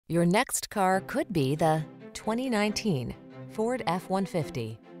Your next car could be the 2019 Ford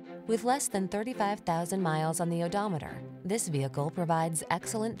F-150. With less than 35,000 miles on the odometer, this vehicle provides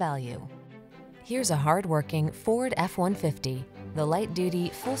excellent value. Here's a hard-working Ford F-150, the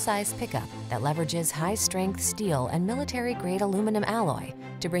light-duty, full-size pickup that leverages high-strength steel and military-grade aluminum alloy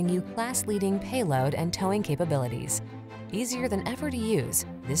to bring you class-leading payload and towing capabilities. Easier than ever to use,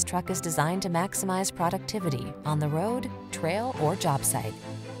 this truck is designed to maximize productivity on the road, trail, or job site.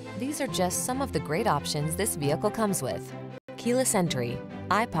 These are just some of the great options this vehicle comes with: keyless entry,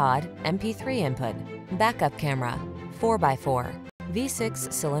 iPod, MP3 input, backup camera, 4x4,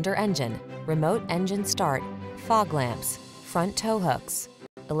 V6 cylinder engine, remote engine start, fog lamps, front tow hooks,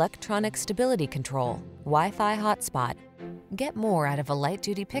 electronic stability control, Wi-Fi hotspot. Get more out of a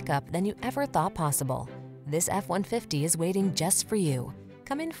light-duty pickup than you ever thought possible. This F-150 is waiting just for you.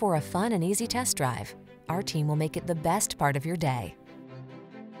 Come in for a fun and easy test drive. Our team will make it the best part of your day.